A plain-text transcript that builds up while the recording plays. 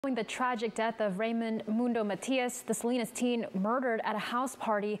Following the tragic death of Raymond Mundo Matias, the Salinas teen murdered at a house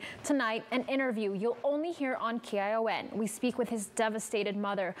party tonight, an interview you'll only hear on KION. We speak with his devastated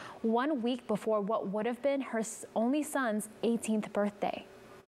mother 1 week before what would have been her only son's 18th birthday.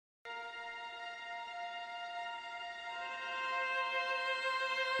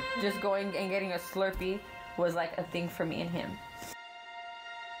 Just going and getting a Slurpee was like a thing for me and him.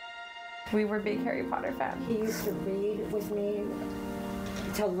 We were big Harry Potter fans. He used to read with me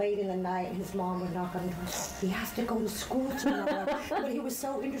till late in the night. His mom would knock on the door. He has to go to school tomorrow. But he was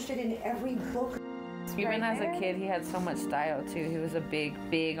so interested in every book. Even as a kid, he had so much style too. He was a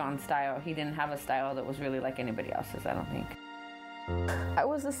big on style. He didn't have a style that was really like anybody else's, I don't think. I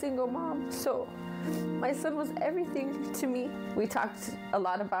was a single mom, so my son was everything to me. We talked a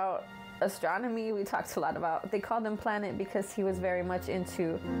lot about astronomy. We talked a lot about, they called him Planet because he was very much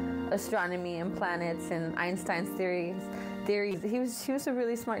into astronomy and planets and Einstein's theories. He was a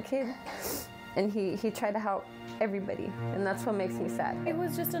really smart kid, and he tried to help everybody, and that's what makes me sad. It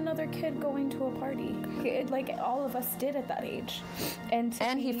was just another kid going to a party, like all of us did at that age.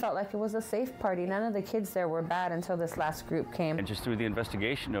 And he felt like it was a safe party. None of the kids there were bad until this last group came. And just through the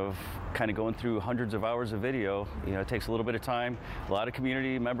investigation of kind of going through hundreds of hours of video, you know, it takes a little bit of time. A lot of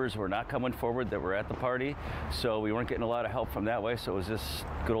community members were not coming forward that were at the party, so we weren't getting a lot of help from that way, so it was just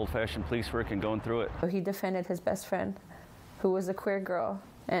good old-fashioned police work and going through it. He defended his best friend, who was a queer girl,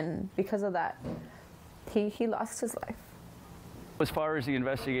 and because of that, he lost his life. As far as the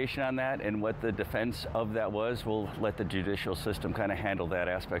investigation on that and what the defense of that was, we'll let the judicial system kind of handle that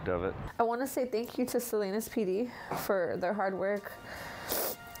aspect of it. I want to say thank you to Salinas PD for their hard work.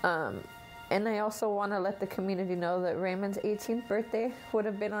 And I also want to let the community know that Raymond's 18th birthday would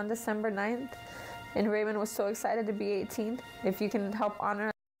have been on December 9th. And Raymond was so excited to be 18. If you can help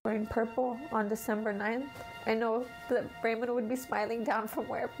honor wearing purple on December 9th, I know that Raymond would be smiling down from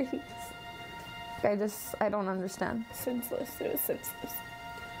wherever he is. I don't understand. Senseless. It was senseless.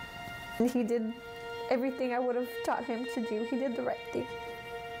 And he did everything I would have taught him to do. He did the right thing.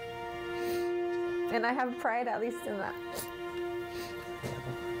 And I have pride, at least, in that.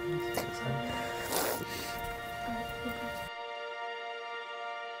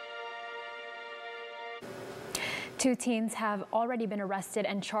 Two teens have already been arrested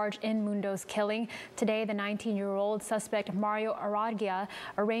and charged in Mundo's killing. Today, the 19-year-old suspect Mario Aragia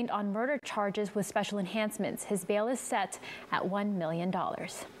arraigned on murder charges with special enhancements. His bail is set at $1 million.